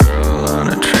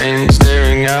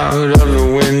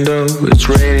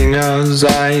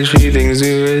outside, she thinks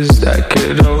who is that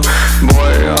kiddo?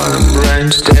 Boy on a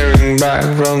branch staring back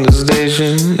from the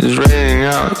station. It's raining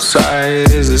outside,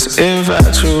 is this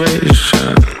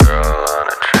infatuation? Girl on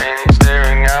a train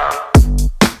staring out.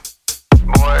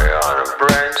 Boy on a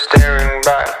branch staring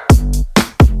back.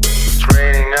 It's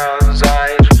raining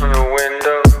outside from the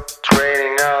window. It's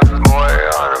raining out. Boy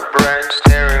on a branch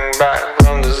staring back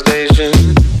from the station.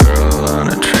 Girl on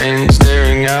a train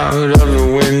staring out of the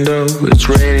window. It's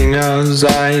raining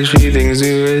outside, she thinks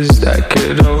who is that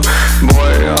kiddo?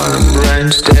 Boy on a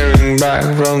branch staring back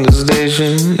from the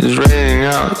station. It's raining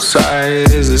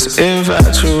outside, is this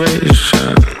infatuation?